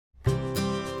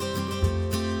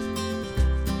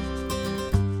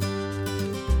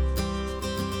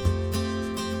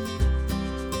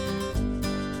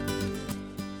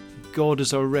God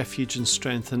is our refuge and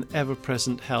strength and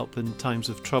ever-present help in times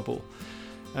of trouble.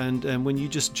 And when you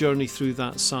just journey through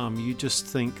that psalm, you just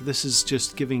think this is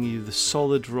just giving you the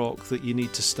solid rock that you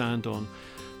need to stand on,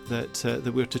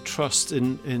 that we're to trust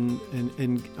in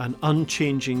an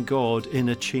unchanging God in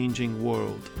a changing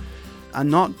world.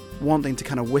 And not wanting to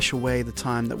kind of wish away the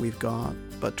time that we've got,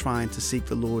 but trying to seek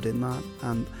the Lord in that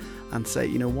and say,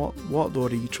 you know, what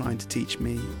Lord are you trying to teach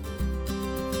me?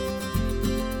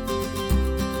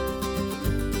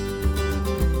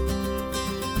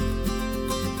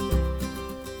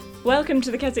 Welcome to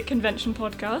the Keswick Convention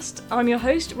podcast. I'm your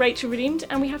host, Rachel Redeemed,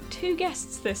 and we have two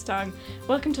guests this time.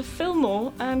 Welcome to Phil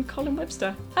Moore and Colin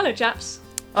Webster. Hello, chaps.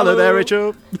 Hello there,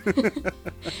 Rachel.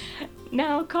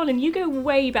 Now, Colin, you go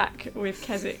way back with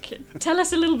Keswick. Tell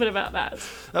us a little bit about that.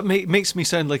 That makes me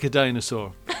sound like a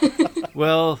dinosaur.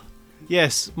 Well,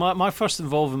 yes, my first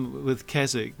involvement with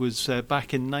Keswick was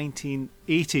back in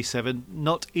 1987,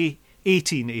 not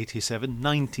 1887,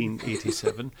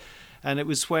 1987. And it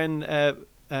was when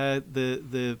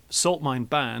the Salt Mine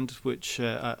Band, which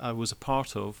I was a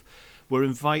part of, were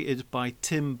invited by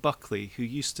Tim Buckley, who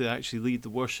used to actually lead the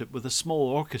worship with a small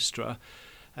orchestra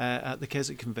at the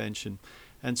Keswick Convention.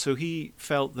 And so he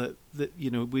felt that you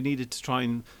know, we needed to try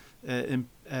and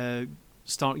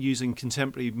start using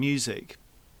contemporary music.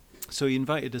 So he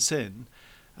invited us in,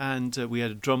 and we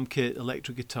had a drum kit,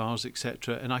 electric guitars,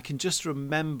 etc. And I can just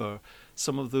remember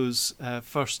some of those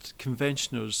first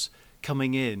conventioners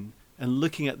coming in and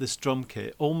looking at this drum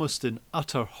kit almost in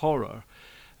utter horror.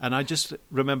 And I just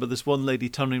remember this one lady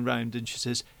turning round and she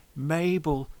says,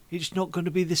 "Mabel, it's not going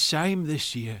to be the same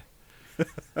this year."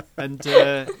 And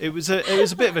it was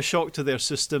a bit of a shock to their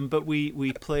system, but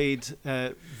we played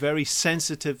very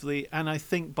sensitively, and I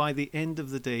think by the end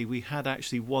of the day we had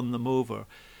actually won them over,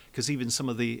 because even some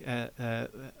of the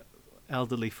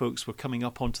elderly folks were coming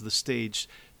up onto the stage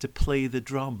to play the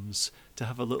drums, to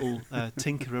have a little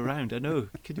tinker around. I know,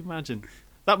 can you imagine?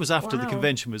 That was after the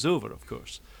convention was over, of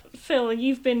course. Phil,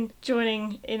 you've been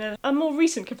joining in a more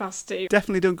recent capacity.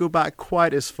 Definitely don't go back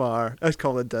quite as far as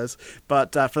Colin does,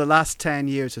 but for the last 10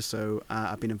 years or so,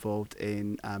 I've been involved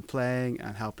in playing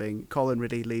and helping Colin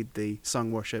really lead the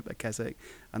sung worship at Keswick,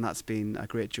 and that's been a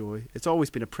great joy. It's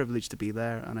always been a privilege to be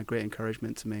there and a great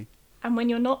encouragement to me. And when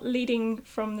you're not leading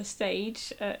from the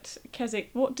stage at Keswick,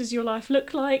 what does your life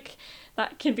look like?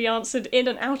 That can be answered in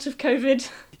and out of COVID.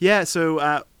 Yeah,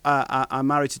 so I'm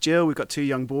married to Jill. We've got two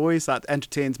young boys. That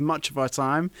entertains much of our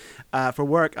time. For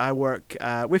work, I work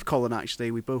with Colin, actually.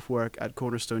 We both work at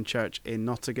Cornerstone Church in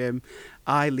Nottingham.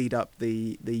 I lead up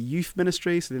the youth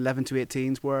ministry, so the 11 to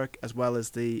 18s work, as well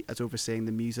as overseeing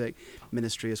the music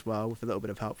ministry as well, with a little bit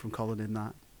of help from Colin in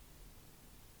that.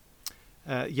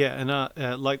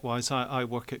 Likewise, I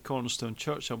work at Cornerstone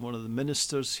Church. I'm one of the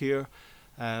ministers here.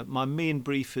 My main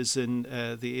brief is in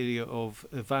the area of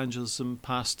evangelism,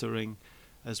 pastoring,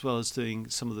 as well as doing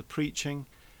some of the preaching.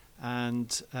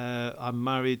 And I'm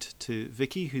married to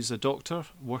Vicky, who's a doctor,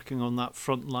 working on that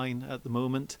front line at the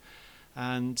moment.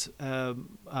 And I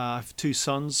have two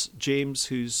sons, James,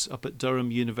 who's up at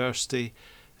Durham University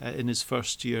in his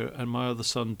first year, and my other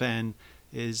son, Ben,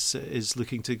 is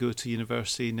looking to go to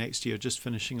university next year, just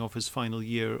finishing off his final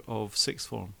year of sixth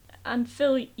form. And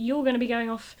Phil, you're going to be going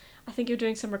off, I think you're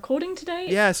doing some recording today?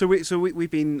 Yeah, so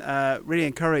we've been really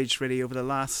encouraged really over the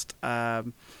last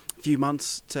few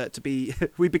months to be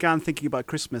we began thinking about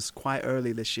Christmas quite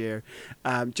early this year,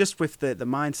 just with the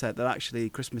mindset that actually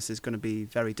Christmas is going to be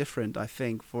very different, I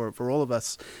think, for all of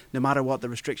us, no matter what the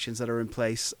restrictions that are in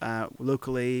place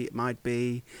locally might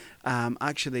be.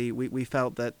 Actually we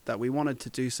felt that we wanted to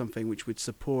do something which would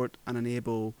support and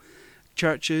enable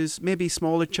churches, maybe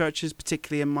smaller churches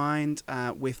particularly in mind,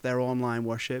 with their online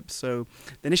worship. So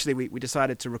initially we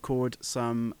decided to record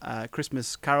some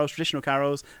Christmas carols, traditional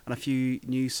carols, and a few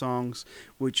new songs,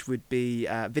 which would be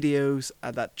videos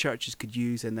that churches could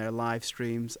use in their live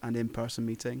streams and in-person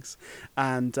meetings.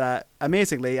 And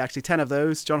amazingly, actually 10 of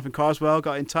those, Jonathan Carswell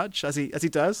got in touch, as he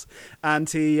does, and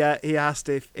he asked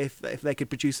if they could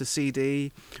produce a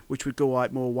CD which would go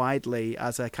out more widely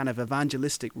as a kind of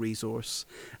evangelistic resource,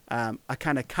 a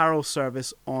kind of carol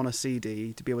service on a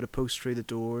CD to be able to post through the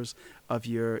doors of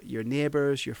your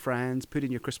neighbours, your friends, put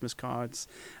in your Christmas cards,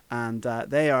 and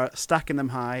they are stacking them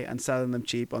high and selling them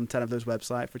cheap on 10 of those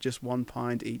websites for just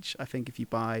 £1 each, I think, if you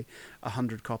buy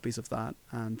 100 copies of that.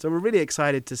 And so we're really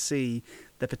excited to see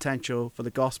the potential for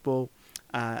the gospel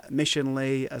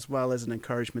missionally, as well as an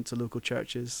encouragement to local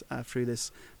churches through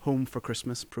this Home for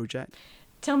Christmas project.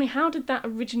 Tell me, how did that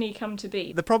originally come to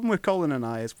be? The problem with Colin and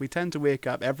I is we tend to wake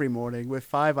up every morning with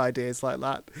 5 ideas like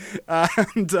that,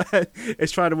 and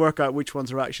it's trying to work out which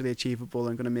ones are actually achievable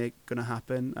and going to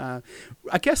happen.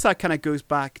 I guess that kind of goes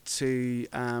back to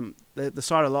the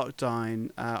start of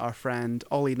lockdown. Our friend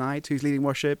Ollie Knight, who's leading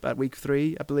worship at week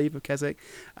 3, I believe, of Keswick,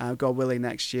 God willing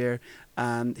next year,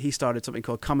 and he started something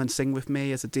called Come and Sing With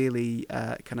Me as a daily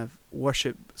kind of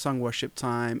sung worship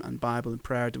time and Bible and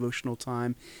prayer devotional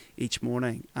time each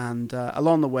morning. And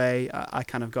along the way, I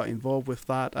kind of got involved with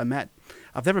that.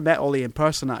 I've never met Ollie in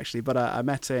person actually, but I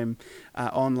met him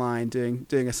online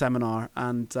doing a seminar,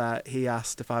 and he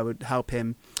asked if I would help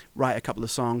him write a couple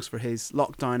of songs for his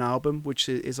lockdown album, which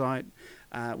is out,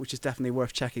 which is definitely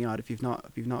worth checking out if you've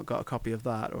not got a copy of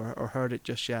that or heard it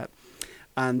just yet.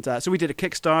 And so we did a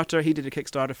Kickstarter. He did a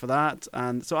Kickstarter for that,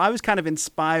 and so I was kind of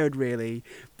inspired really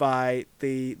by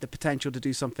the potential to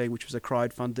do something which was a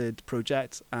crowd-funded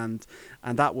project, and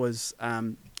that was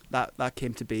that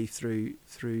came to be through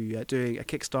doing a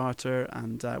Kickstarter,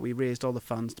 and we raised all the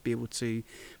funds to be able to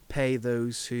pay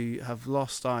those who have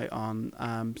lost out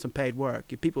on some paid work.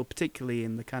 People particularly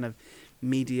in the kind of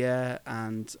media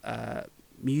and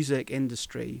music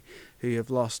industry who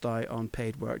have lost out on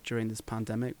paid work during this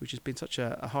pandemic, which has been such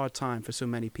a hard time for so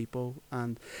many people.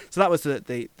 And so that was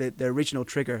the original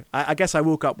trigger. I guess I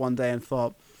woke up one day and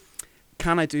thought,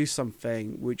 can I do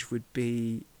something which would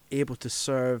be able to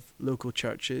serve local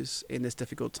churches in this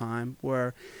difficult time,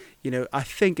 where, I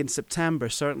think in September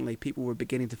certainly people were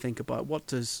beginning to think about what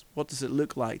does it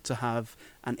look like to have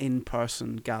an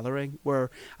in-person gathering,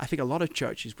 where I think a lot of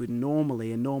churches would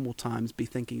normally in normal times be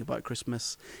thinking about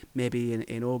Christmas maybe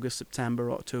in August,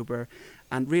 September, October,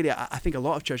 and really I think a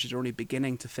lot of churches are only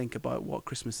beginning to think about what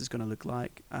Christmas is going to look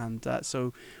like. And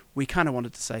so we kind of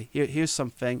wanted to say, here's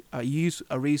something, use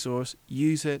a resource,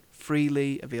 use it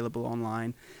freely, available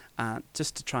online,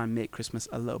 just to try and make Christmas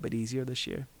a little bit easier this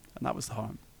year. And that was the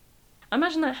harm. I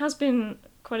imagine that has been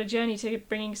quite a journey to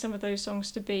bringing some of those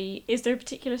songs to be. Is there a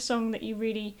particular song that you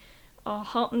really are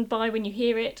heartened by when you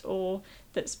hear it, or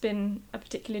that's been a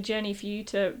particular journey for you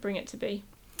to bring it to be?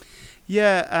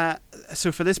 Yeah,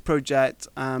 so for this project,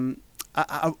 I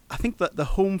think that the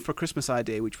Home for Christmas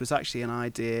idea, which was actually an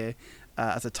idea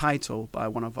as a title by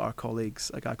one of our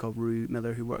colleagues, a guy called Rue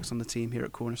Miller, who works on the team here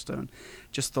at Cornerstone,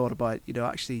 just thought about,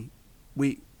 actually,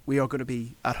 we are going to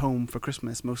be at home for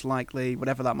Christmas, most likely,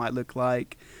 whatever that might look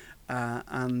like.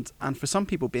 And for some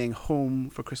people, being home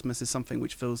for Christmas is something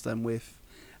which fills them with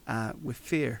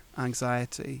fear,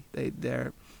 anxiety.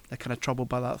 They're kind of troubled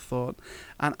by that thought.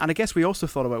 And I guess we also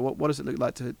thought about what does it look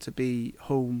like to be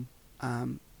home,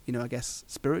 I guess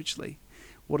spiritually.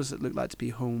 What does it look like to be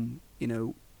home,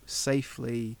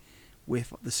 safely,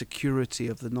 with the security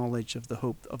of the knowledge of the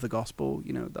hope of the gospel,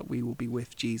 that we will be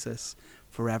with Jesus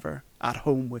forever, at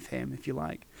home with him, if you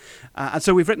like. And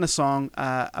so we've written a song.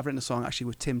 I've written a song actually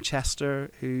with Tim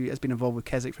Chester, who has been involved with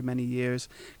Keswick for many years,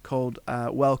 called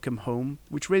Welcome Home,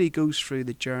 which really goes through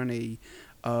the journey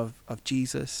of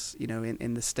Jesus,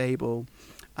 in the stable,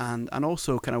 and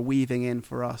also kind of weaving in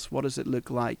for us, what does it look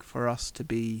like for us to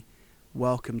be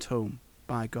welcomed home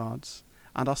by God's,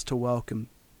 and us to welcome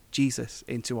Jesus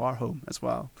into our home as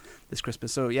well this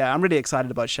Christmas. So yeah, I'm really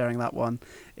excited about sharing that one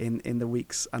in the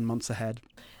weeks and months ahead.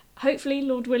 Hopefully,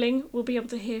 Lord willing, we'll be able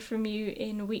to hear from you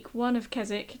in week 1 of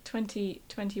Keswick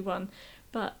 2021.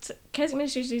 But Keswick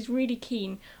Ministries is really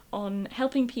keen on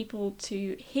helping people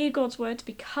to hear God's word, to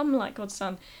become like God's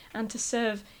son, and to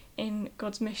serve in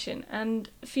God's mission. And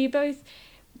for you both,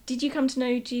 did you come to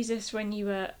know Jesus when you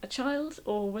were a child,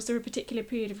 or was there a particular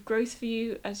period of growth for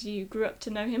you as you grew up to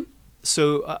know him?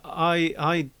 So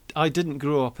I didn't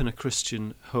grow up in a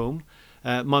Christian home.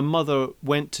 My mother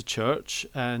went to church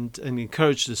and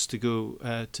encouraged us to go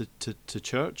to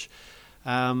church.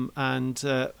 And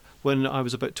when I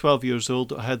was about 12 years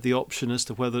old, I had the option as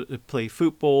to whether to play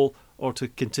football or to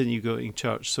continue going to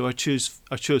church. So I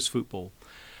chose football.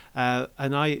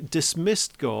 And I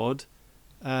dismissed God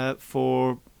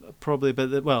for probably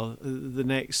about the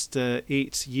next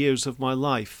 8 years of my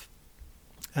life.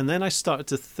 And then I started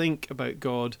to think about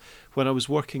God when I was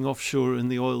working offshore in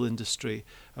the oil industry.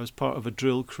 I was part of a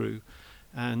drill crew,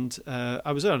 and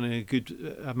I was earning a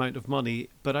good amount of money,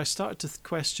 but I started to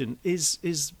question, is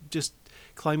just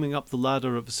climbing up the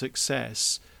ladder of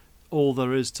success all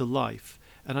there is to life?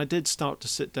 And I did start to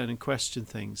sit down and question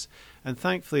things. And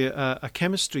thankfully, a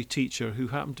chemistry teacher who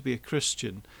happened to be a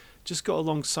Christian just got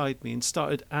alongside me and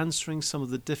started answering some of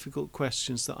the difficult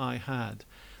questions that I had.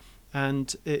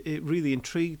 And it really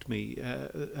intrigued me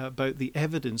about the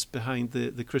evidence behind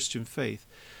the Christian faith.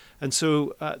 And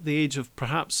so at the age of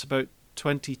perhaps about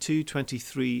 22,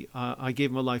 23, I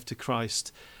gave my life to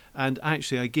Christ. And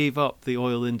actually, I gave up the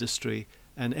oil industry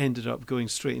and ended up going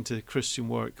straight into Christian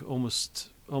work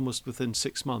almost within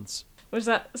 6 months. Was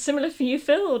that similar for you,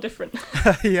 Phil, or different?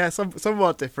 Yeah,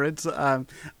 somewhat different. I'm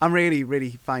really, really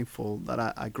thankful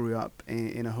that I grew up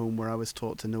in a home where I was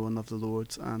taught to know and love the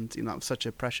Lord, and it was such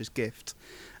a precious gift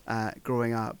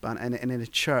growing up, and in a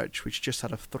church which just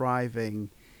had a thriving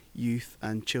youth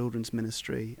and children's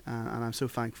ministry, and I'm so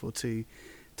thankful to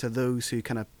those who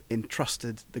kind of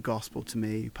entrusted the gospel to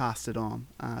me, who passed it on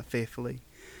faithfully.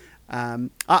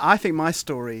 I think my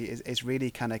story is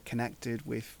really kind of connected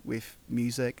with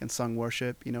music and sung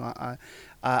worship.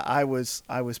 I was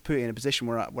put in a position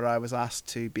where I was asked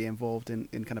to be involved in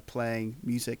kind of playing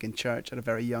music in church at a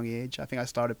very young age. I think I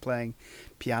started playing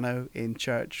piano in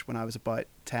church when I was about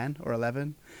 10 or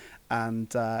 11.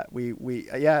 And I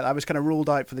was kind of ruled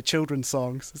out for the children's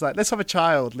songs. It's like, let's have a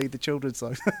child lead the children's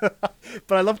songs.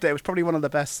 But I loved it. It was probably one of the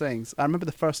best things. I remember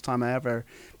the first time I ever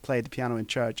played the piano in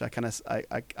church, I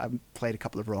played a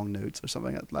couple of wrong notes or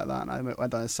something like that. And I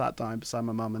went down and sat down beside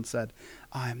my mum and said,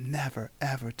 I'm never,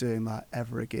 ever doing that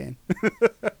ever again.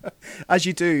 As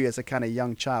you do as a kind of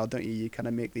young child, don't you? You kind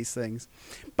of make these things.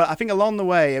 But I think along the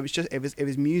way, it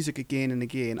was music again and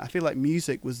again. I feel like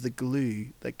music was the glue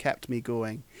that kept me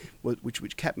going,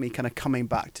 which kept me kind of coming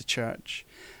back to church.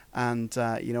 And,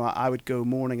 I would go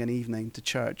morning and evening to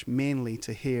church, mainly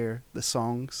to hear the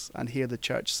songs and hear the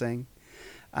church sing.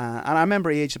 And I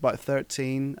remember aged about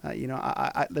 13,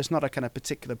 there's not a kind of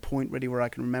particular point really where I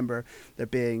can remember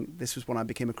this was when I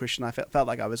became a Christian. I felt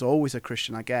like I was always a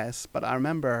Christian, I guess. But I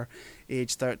remember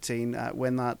age 13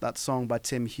 when that song by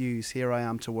Tim Hughes, Here I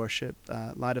Am to Worship,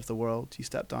 Light of the World, You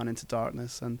Step Down into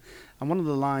Darkness. And one of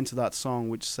the lines of that song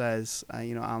which says,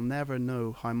 I'll never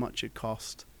know how much it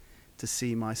cost to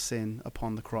see my sin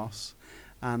upon the cross.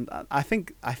 And I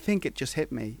think it just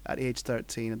hit me at age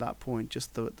 13 at that point,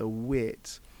 just the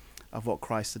weight of what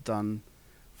Christ had done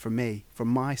for me, for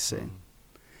my sin.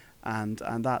 And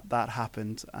that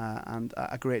happened, and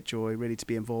a great joy really to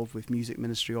be involved with music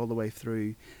ministry all the way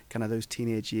through kind of those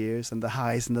teenage years and the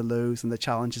highs and the lows and the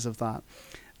challenges of that.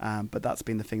 But that's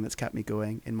been the thing that's kept me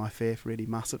going in my faith really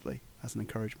massively as an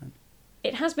encouragement.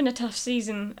 It has been a tough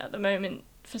season at the moment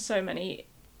for so many.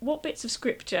 What bits of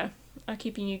scripture are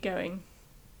keeping you going?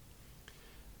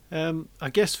 I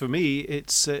guess for me,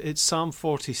 it's Psalm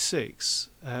 46,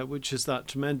 which is that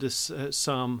tremendous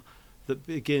psalm that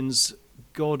begins,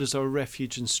 God is our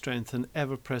refuge and strength and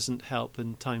ever-present help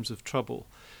in times of trouble.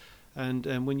 And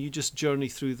when you just journey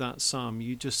through that psalm,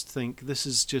 you just think this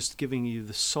is just giving you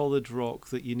the solid rock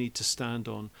that you need to stand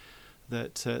on,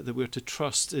 that we're to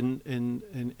trust in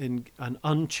an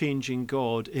unchanging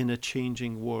God in a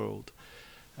changing world.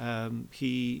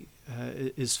 He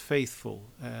is faithful.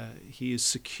 He is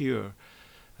secure.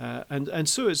 And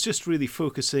so it's just really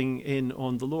focusing in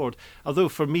on the Lord. Although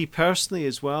for me personally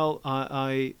as well,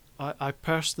 I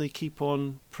personally keep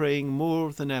on praying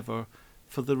more than ever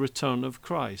for the return of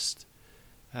Christ.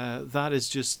 That is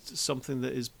just something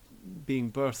that is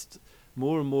being birthed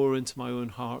more and more into my own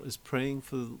heart, is praying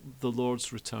for the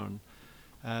Lord's return.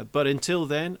 But until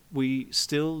then, we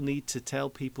still need to tell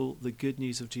people the good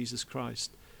news of Jesus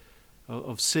Christ,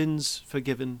 of sins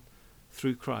forgiven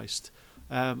through Christ.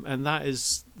 And that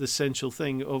is the essential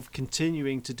thing of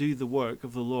continuing to do the work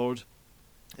of the Lord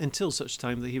until such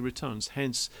time that he returns.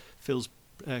 Hence, Phil's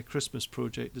Christmas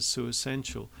project is so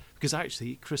essential, because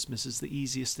actually Christmas is the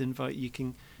easiest invite you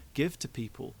can give to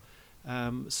people.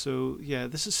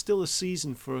 This is still a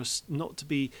season for us not to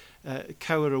be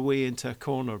cower away into a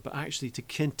corner, but actually to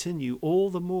continue all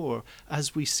the more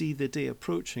as we see the day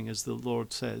approaching, as the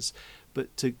Lord says,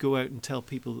 but to go out and tell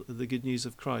people the good news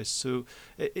of Christ. So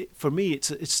for me,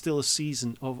 it's still a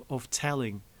season of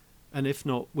telling, and if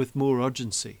not, with more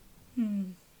urgency.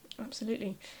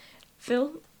 Absolutely.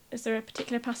 Phil, is there a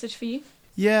particular passage for you?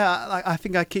 Yeah, I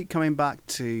think I keep coming back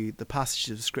to the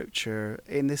passages of Scripture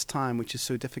in this time, which is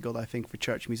so difficult, I think, for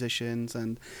church musicians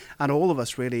and all of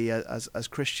us really as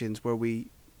Christians, where we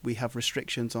have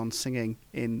restrictions on singing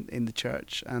in the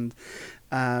church. And,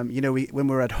 when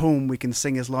we're at home, we can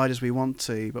sing as loud as we want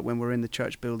to, but when we're in the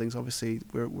church buildings, obviously,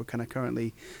 we're kind of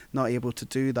currently not able to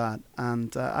do that.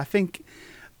 And I think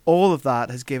all of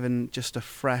that has given just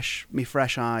fresh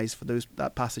eyes for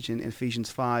that passage in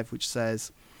Ephesians 5, which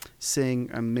says, sing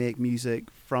and make music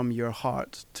from your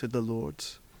heart to the Lord,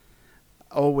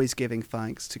 always giving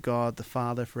thanks to God the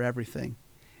Father for everything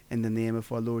in the name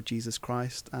of our Lord Jesus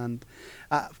Christ. And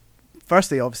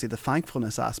firstly, obviously, the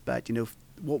thankfulness aspect.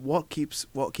 What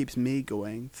keeps me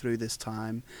going through this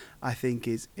time, I think,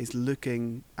 is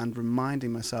looking and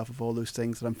reminding myself of all those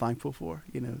things that I'm thankful for.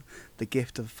 The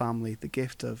gift of family, the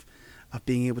gift of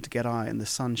being able to get out and the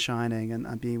sun shining,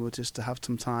 and being able just to have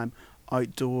some time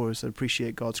outdoors and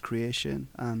appreciate God's creation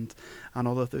and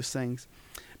all of those things.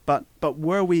 But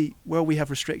where we have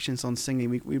restrictions on singing,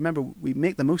 we remember we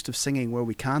make the most of singing where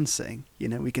we can sing.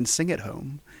 We can sing at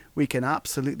home. We can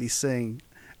absolutely sing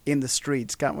in the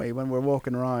streets, can't we, when we're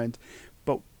walking around?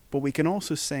 But we can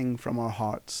also sing from our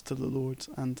hearts to the Lord.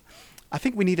 And I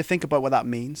think we need to think about what that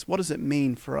means. What does it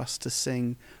mean for us to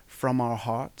sing from our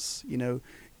hearts?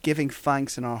 Giving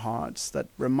thanks in our hearts, that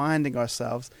reminding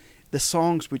ourselves, the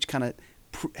songs which kind of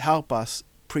help us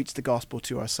preach the gospel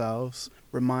to ourselves,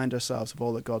 remind ourselves of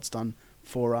all that God's done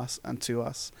for us and to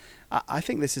us. I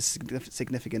think this is a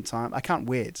significant time. I can't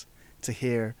wait to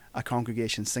hear a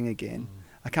congregation sing again.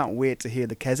 I can't wait to hear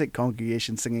the Keswick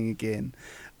congregation singing again,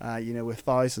 with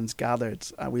thousands gathered.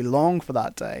 We long for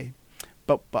that day,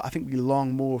 but I think we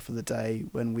long more for the day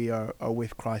when we are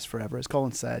with Christ forever. As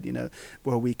Colin said,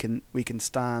 where we can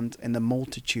stand in the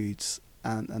multitudes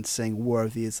and sing,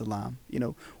 "Worthy is the Lamb."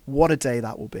 What a day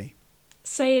that will be.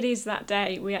 Say it is that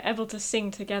day we are able to sing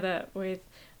together with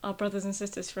our brothers and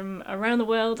sisters from around the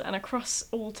world and across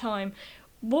all time.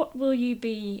 What will you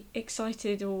be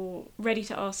excited or ready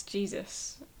to ask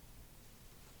Jesus?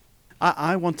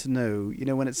 I want to know,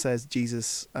 when it says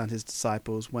Jesus and his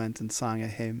disciples went and sang a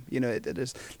hymn,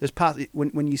 there's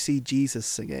when you see Jesus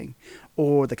singing,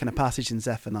 or the kind of passage in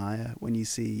Zephaniah when you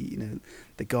see,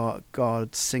 the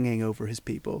God singing over his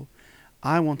people.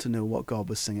 I want to know what God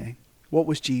was singing. What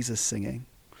was Jesus singing?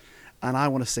 And I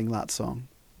want to sing that song.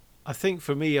 I think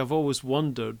for me, I've always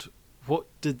wondered, what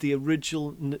did the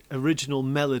original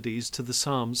melodies to the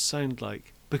Psalms sound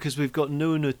like? Because we've got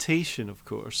no notation, of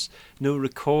course, no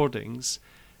recordings.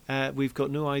 We've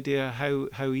got no idea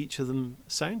how each of them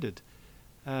sounded.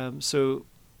 So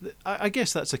I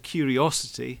guess that's a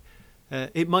curiosity.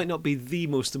 It might not be the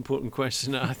most important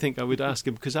question I think I would ask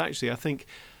him, because actually I think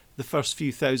the first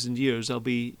few thousand years I'll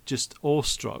be just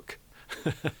awestruck.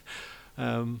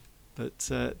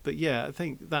 But yeah, I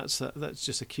think that's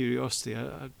just a curiosity.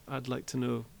 I'd like to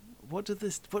know, what did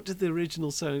the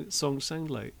original song sound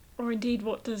like? Or indeed,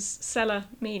 what does Selah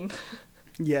mean?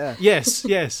 Yeah. Yes.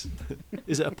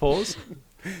 Is it a pause?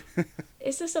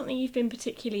 Is there something you've been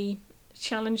particularly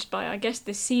challenged by? I guess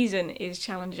this season is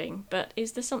challenging, but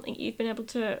is there something you've been able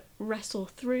to wrestle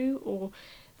through, or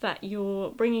that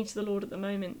you're bringing to the Lord at the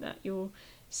moment, that you're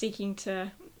seeking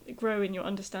to grow in your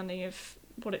understanding of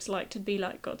what it's like to be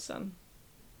like God's son?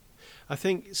 I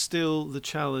think still the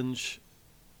challenge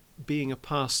being a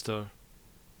pastor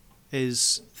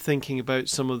is thinking about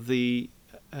some of the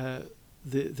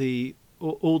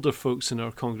older folks in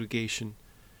our congregation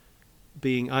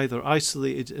being either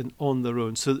isolated and on their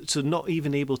own, so not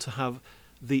even able to have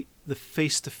the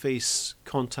face-to-face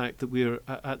contact that we're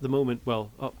at the moment.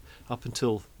 Well, up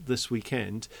until this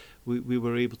weekend, we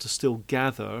were able to still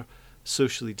gather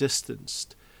socially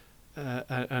distanced,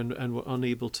 and were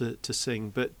unable to sing.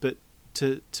 But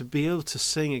to be able to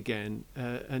sing again,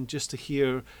 and just to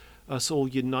hear us all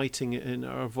uniting in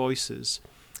our voices,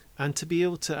 and to be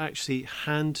able to actually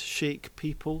handshake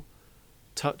people,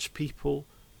 touch people,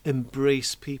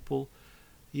 embrace people.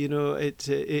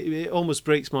 It almost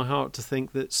breaks my heart to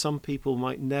think that some people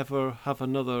might never have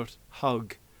another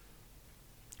hug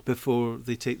before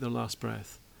they take their last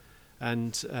breath.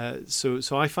 And so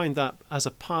I find that as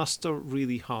a pastor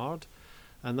really hard,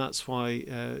 and that's why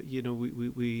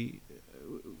we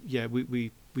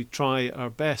try our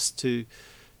best to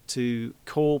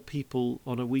call people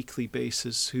on a weekly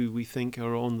basis who we think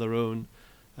are on their own,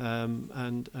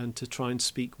 and to try and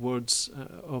speak words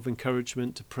of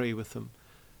encouragement, to pray with them.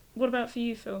 What about for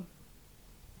you, Phil?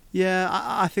 Yeah,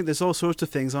 I think there's all sorts of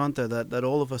things, aren't there, that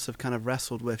all of us have kind of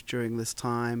wrestled with during this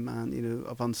time, and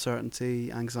of uncertainty,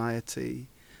 anxiety.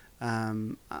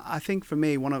 I think for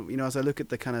me, as I look at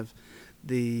the kind of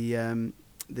the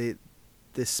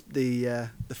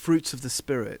fruits of the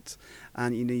Spirit,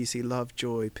 and you see love,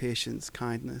 joy, patience,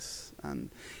 kindness,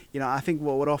 and I think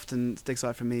what often sticks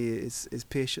out for me is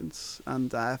patience,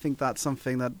 and I think that's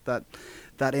something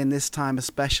that in this time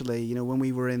especially, when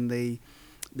we were in the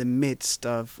midst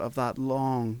of that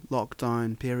long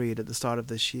lockdown period at the start of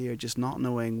this year, just not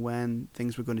knowing when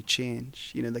things were going to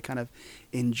change, the kind of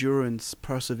endurance,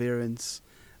 perseverance,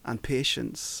 and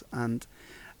patience, and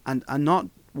not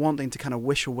wanting to kind of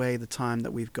wish away the time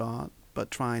that we've got, but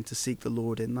trying to seek the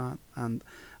Lord in that,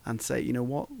 and say,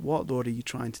 what Lord are you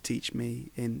trying to teach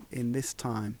me in this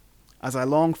time? As I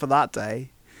long for that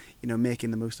day,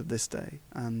 making the most of this day.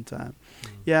 And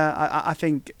I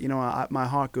think my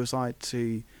heart goes out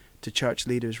to church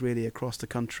leaders really across the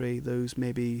country, those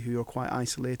maybe who are quite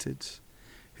isolated,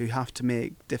 who have to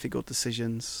make difficult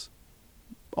decisions,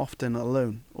 often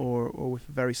alone or with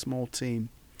a very small team.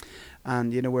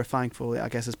 And we're thankful, I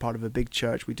guess, as part of a big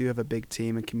church, we do have a big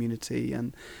team and community,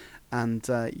 and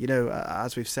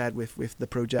as we've said with the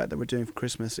project that we're doing for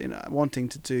Christmas, wanting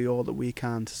to do all that we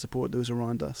can to support those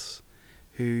around us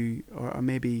who are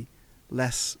maybe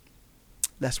less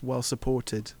well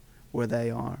supported where they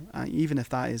are, even if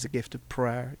that is a gift of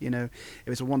prayer. It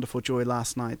was a wonderful joy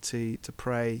last night to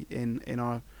pray in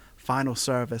our final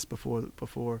service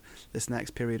before this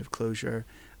next period of closure,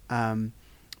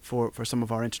 for some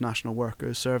of our international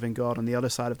workers serving God on the other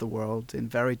side of the world in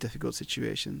very difficult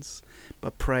situations,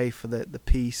 but pray for the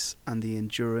peace and the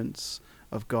endurance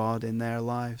of God in their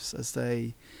lives as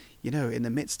they, in the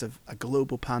midst of a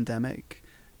global pandemic,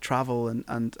 travel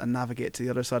and navigate to the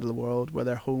other side of the world where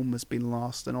their home has been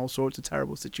lost and all sorts of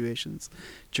terrible situations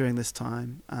during this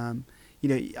time.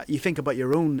 You think about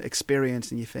your own experience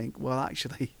and you think, well,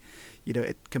 actually,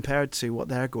 compared to what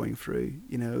they're going through,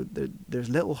 there's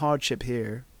little hardship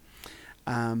here.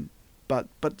 But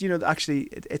actually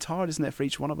it's hard, isn't it, for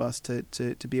each one of us to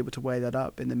be able to weigh that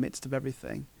up in the midst of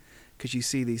everything, because you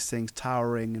see these things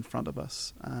towering in front of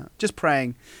us. Just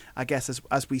praying, I guess,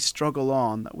 as we struggle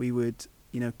on, that we would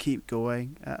keep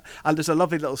going. And there's a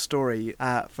lovely little story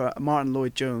for Martin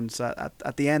Lloyd-Jones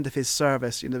at the end of his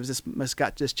service. There was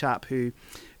this chap who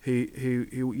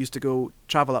used to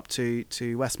travel up to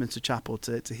Westminster Chapel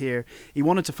to hear. He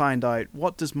wanted to find out,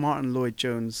 what does Martin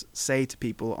Lloyd-Jones say to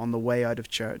people on the way out of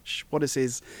church? What is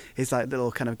his like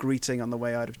little kind of greeting on the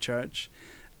way out of church?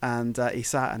 And he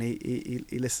sat and he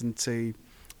listened to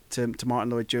Martin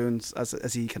Lloyd-Jones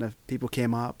as he kind of, people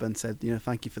came up and said,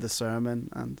 thank you for the sermon,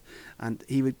 and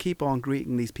he would keep on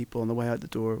greeting these people on the way out the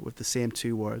door with the same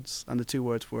two words, and the two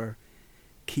words were,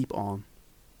 keep on.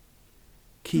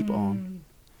 Keep on.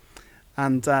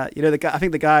 And the guy, I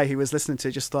think the guy who was listening to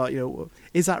it just thought,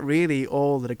 is that really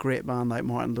all that a great man like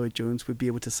Martin Lloyd-Jones would be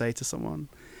able to say to someone?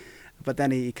 But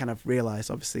then he kind of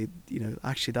realised, obviously,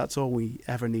 actually that's all we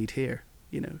ever need here.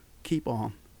 Keep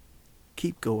on,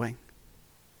 keep going.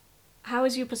 How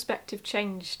has your perspective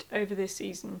changed over this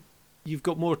season? You've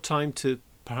got more time to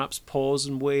perhaps pause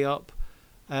and weigh up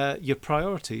your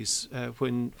priorities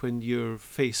when you're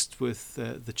faced with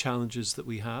the challenges that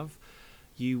we have.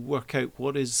 You work out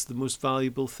what is the most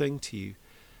valuable thing to you.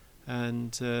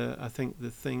 And I think the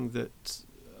thing that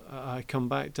I come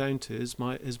back down to is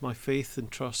my faith and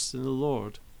trust in the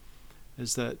Lord,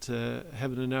 is that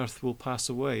heaven and earth will pass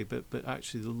away, but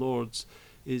actually the Lord's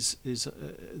is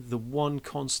the one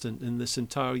constant in this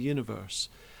entire universe,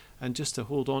 and just to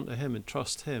hold on to him and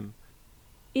trust him.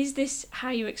 Is this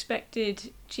how you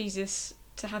expected Jesus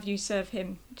to have you serve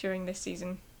him during this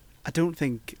season? I don't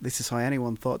think this is how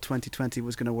anyone thought 2020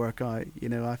 was going to work out.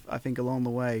 I think along the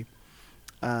way,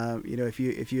 if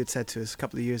you had said to us a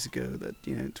couple of years ago that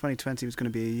 2020 was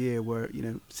going to be a year where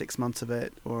 6 months of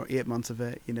it or 8 months of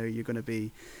it, you're going to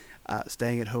be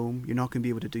staying at home, you're not going to be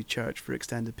able to do church for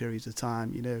extended periods of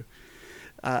time,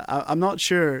 I'm not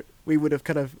sure we would have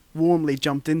kind of warmly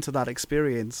jumped into that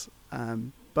experience.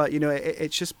 But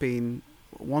it's just been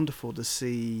wonderful to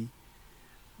see,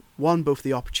 both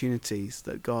the opportunities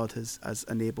that God has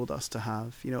enabled us to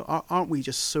have. Aren't we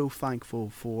just so thankful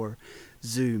for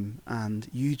Zoom and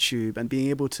YouTube and being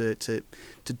able to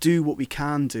do what we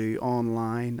can do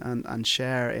online and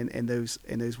share in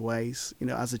those ways,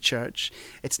 as a church.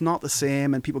 It's not the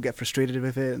same, and people get frustrated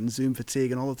with it and Zoom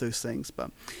fatigue and all of those things,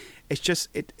 but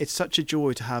it's such a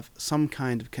joy to have some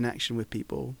kind of connection with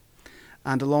people.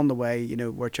 And along the way,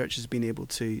 where church has been able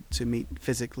to meet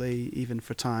physically, even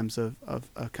for times of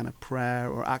a kind of prayer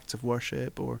or acts of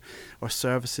worship or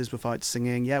services without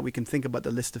singing. Yeah, we can think about the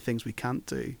list of things we can't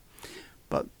do.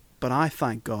 But I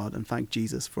thank God and thank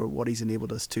Jesus for what he's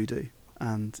enabled us to do,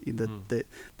 and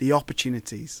the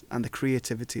opportunities and the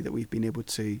creativity that we've been able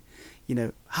to,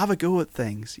 have a go at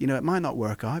things. It might not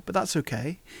work out, but that's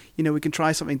okay. We can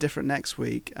try something different next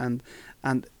week, and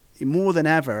more than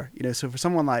ever, so for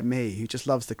someone like me who just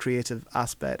loves the creative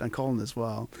aspect, and Colin as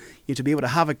well, to be able to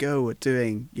have a go at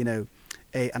doing,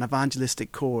 an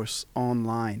evangelistic course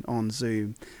online on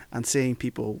Zoom and seeing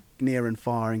people near and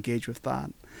far engage with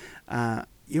that.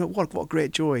 What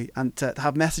great joy, and to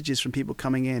have messages from people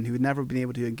coming in who had never been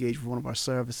able to engage with one of our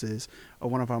services or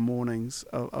one of our mornings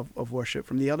of worship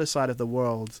from the other side of the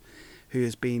world, who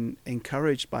has been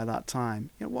encouraged by that time.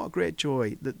 What a great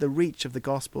joy that the reach of the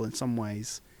gospel in some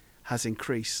ways has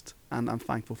increased, and I'm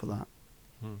thankful for that.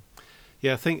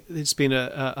 Yeah, I think it's been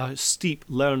a steep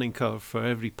learning curve for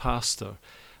every pastor.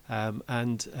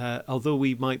 And although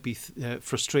we might be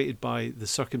frustrated by the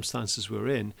circumstances we're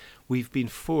in, we've been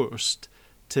forced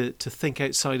to think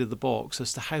outside of the box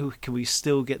as to how can we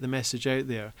still get the message out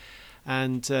there.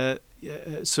 And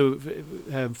so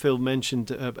Phil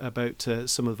mentioned about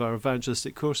some of our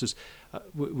evangelistic courses.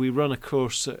 We run a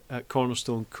course at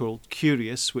Cornerstone called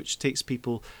Curious, which takes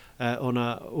people on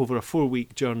over a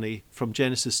 4-week journey from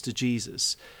Genesis to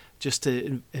Jesus, just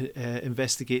to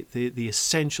investigate the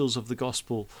essentials of the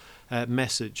gospel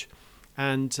message.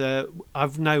 And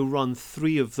I've now run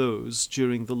 3 of those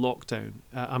during the lockdown.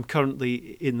 I'm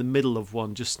currently in the middle of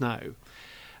one just now.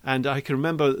 And I can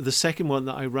remember the second one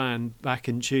that I ran back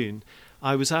in June.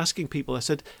 I was asking people, I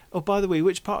said, oh, by the way,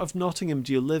 which part of Nottingham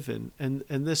do you live in? And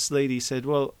this lady said,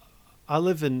 well, I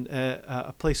live in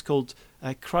a place called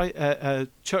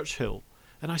Churchill.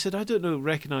 And I said, I don't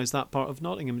recognise that part of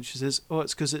Nottingham. And she says, oh,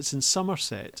 it's because it's in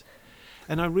Somerset.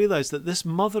 And I realised that this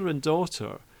mother and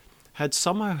daughter had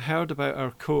somehow heard about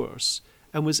our course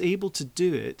and was able to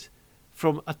do it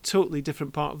from a totally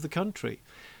different part of the country.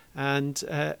 And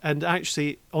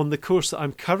actually, on the course that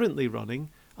I'm currently running,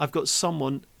 I've got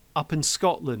someone up in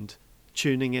Scotland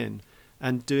tuning in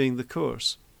and doing the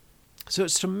course. So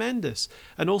it's tremendous.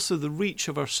 And also the reach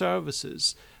of our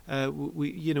services.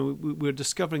 We're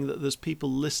discovering that there's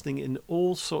people listening in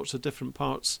all sorts of different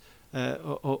parts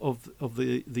of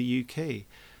the UK.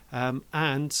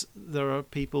 And there are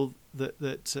people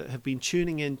that have been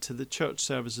tuning in to the church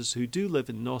services who do live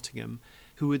in Nottingham,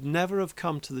 who would never have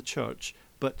come to the church,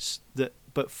 but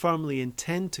firmly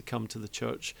intend to come to the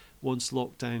church once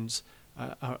lockdowns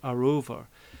are over.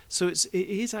 So it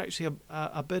is actually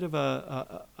a bit of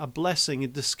a blessing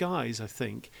in disguise, I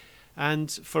think.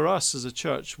 And for us as a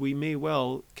church, we may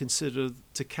well consider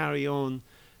to carry on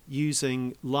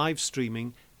using live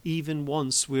streaming even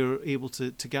once we're able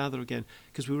to gather again,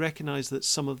 because we recognise that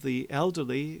some of the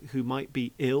elderly who might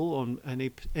be ill on any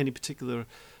particular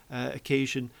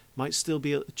occasion might still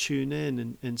be able to tune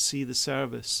in and see the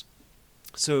service.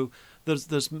 So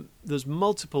there's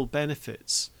multiple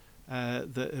benefits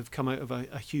that have come out of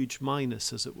a huge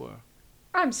minus, as it were.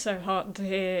 I'm so heartened to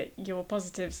hear your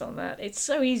positives on that. It's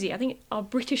so easy. I think our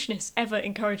Britishness ever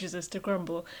encourages us to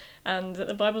grumble, and that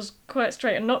the Bible's quite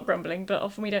straight on not grumbling, but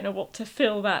often we don't know what to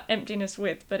fill that emptiness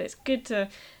with. But it's good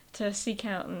to seek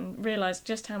out and realise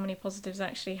just how many positives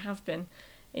actually have been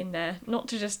in there. Not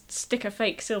to just stick a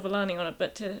fake silver lining on it,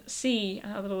 but to see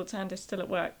how the Lord's hand is still at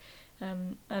work,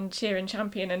 and cheer and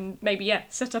champion, and maybe,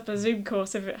 set up a Zoom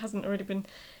course if it hasn't already been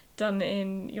done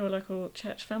in your local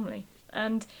church family.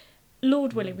 And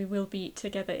Lord willing, we will be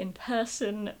together in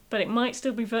person, but it might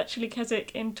still be virtually,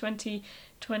 Keswick, in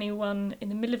 2021, in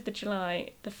the middle of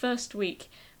July, the first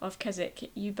week of Keswick.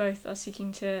 You both are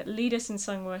seeking to lead us in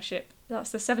sung worship.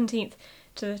 That's the 17th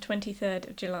to the 23rd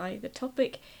of July. The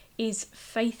topic is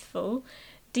faithful.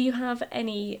 Do you have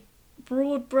any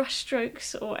broad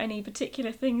brushstrokes or any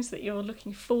particular things that you're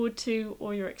looking forward to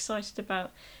or you're excited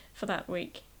about for that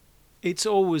week? It's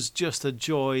always just a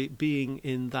joy being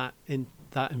in that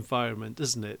environment,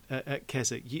 isn't it, at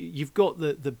Keswick? You've got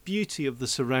the beauty of the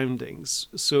surroundings.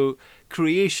 So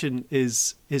creation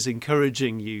is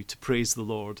encouraging you to praise the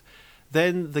Lord.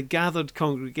 Then the gathered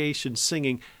congregation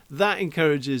singing, that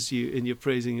encourages you in your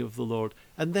praising of the Lord.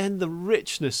 And then the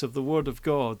richness of the Word of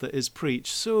God that is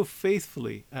preached so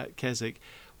faithfully at Keswick.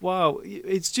 Wow,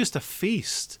 it's just a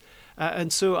feast.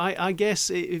 And so I guess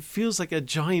it feels like a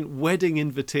giant wedding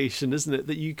invitation, isn't it,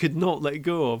 that you could not let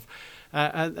go of.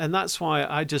 And that's why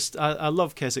I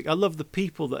love Keswick. I love the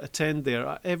people that attend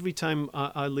there. Every time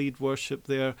I lead worship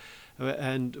there,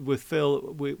 and with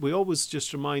Phil, we always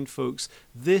just remind folks,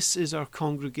 this is our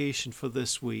congregation for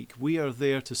this week. We are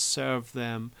there to serve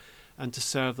them and to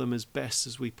serve them as best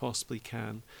as we possibly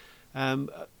can.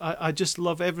 I just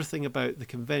love everything about the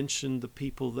convention, the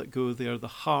people that go there, the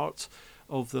heart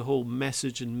of the whole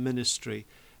message and ministry.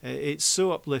 It's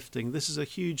so uplifting. This is a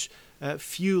huge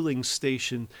fueling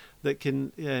station that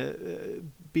can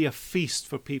be a feast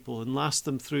for people and last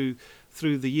them through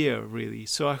the year, really.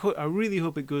 So I really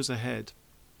hope it goes ahead.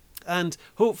 And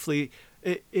hopefully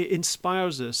it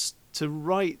inspires us to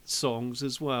write songs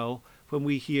as well when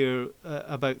we hear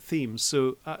about themes.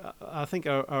 So I think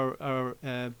our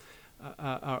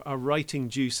writing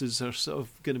juices are sort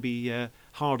of going to be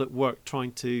hard at work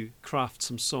trying to craft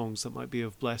some songs that might be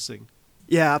of blessing.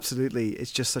 Yeah, absolutely. It's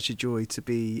just such a joy to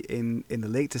be in the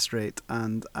Lake District,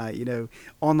 and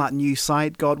on that new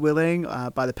site, God willing,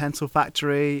 by the Pencil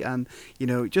Factory, and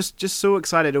just so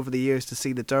excited over the years to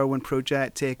see the Derwent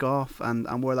project take off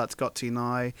and where that's got to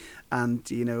now, and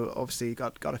obviously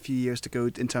got a few years to go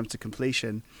in terms of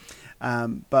completion.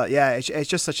 But yeah, it's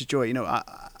just such a joy.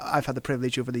 I've had the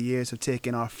privilege over the years of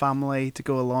taking our family to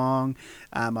go along,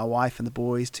 my wife and the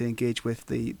boys to engage with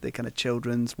the kind of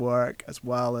children's work, as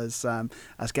well as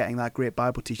getting that great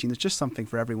Bible teaching. There's just something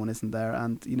for everyone, isn't there?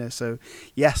 And so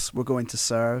yes, we're going to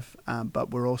serve, but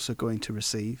we're also going to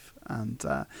receive, and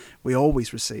we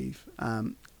always receive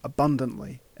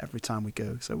abundantly every time we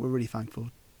go. So we're really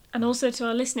thankful. And also to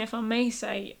our listener, if I may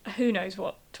say, who knows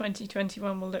what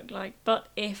 2021 will look like. But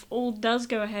if all does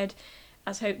go ahead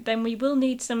as hoped, then we will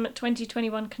need some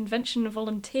 2021 convention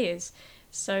volunteers.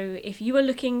 So if you are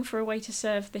looking for a way to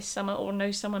serve this summer, or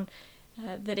know someone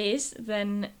that is,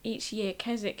 then each year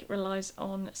Keswick relies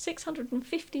on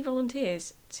 650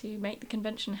 volunteers to make the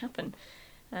convention happen.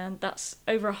 And that's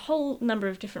over a whole number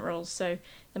of different roles. So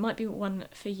there might be one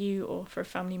for you or for a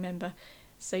family member.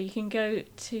 So you can go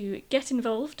to Get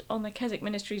Involved on the Keswick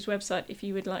Ministries website if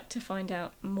you would like to find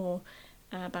out more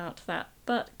about that.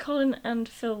 But Colin and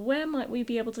Phil, where might we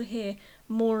be able to hear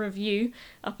more of you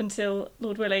up until,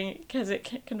 Lord willing,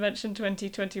 Keswick Convention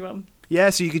 2021? Yeah,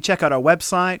 so you can check out our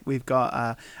website. We've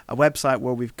got a website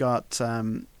where we've got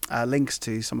links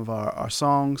to some of our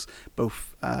songs,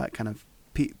 both kind of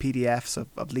PDFs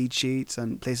of lead sheets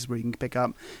and places where you can pick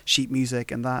up sheet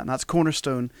music and that. And that's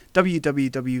Cornerstone,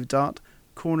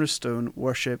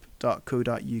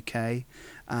 www.cornerstoneworship.co.uk,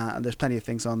 and there's plenty of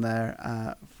things on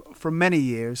there for many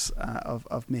years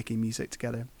of making music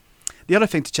together. The other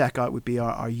thing to check out would be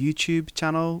our YouTube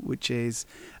channel, which is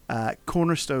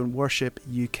Cornerstone Worship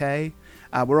UK.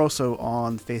 We're also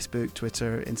on Facebook,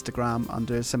 Twitter, Instagram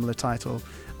under a similar title,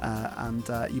 and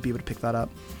you'll be able to pick that up.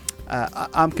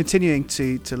 I'm continuing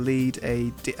to lead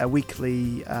a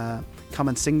weekly Come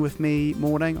and Sing With Me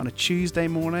morning on a Tuesday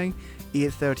morning,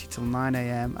 8:30 till 9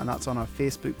 a.m, and that's on our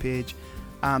Facebook page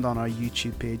and on our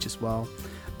YouTube page as well.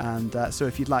 And so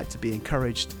if you'd like to be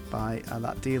encouraged by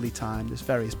that daily time, there's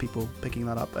various people picking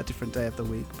that up a different day of the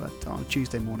week, but on a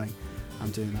Tuesday morning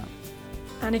I'm doing that.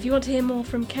 And if you want to hear more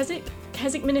from Keswick,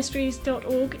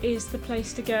 keswickministries.org is the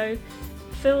place to go.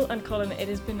 Phil and Colin, it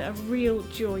has been a real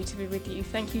joy to be with you.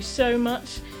 Thank you so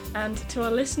much. And to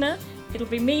our listener, it'll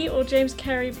be me or James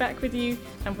Carey back with you,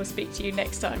 and we'll speak to you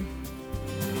next time.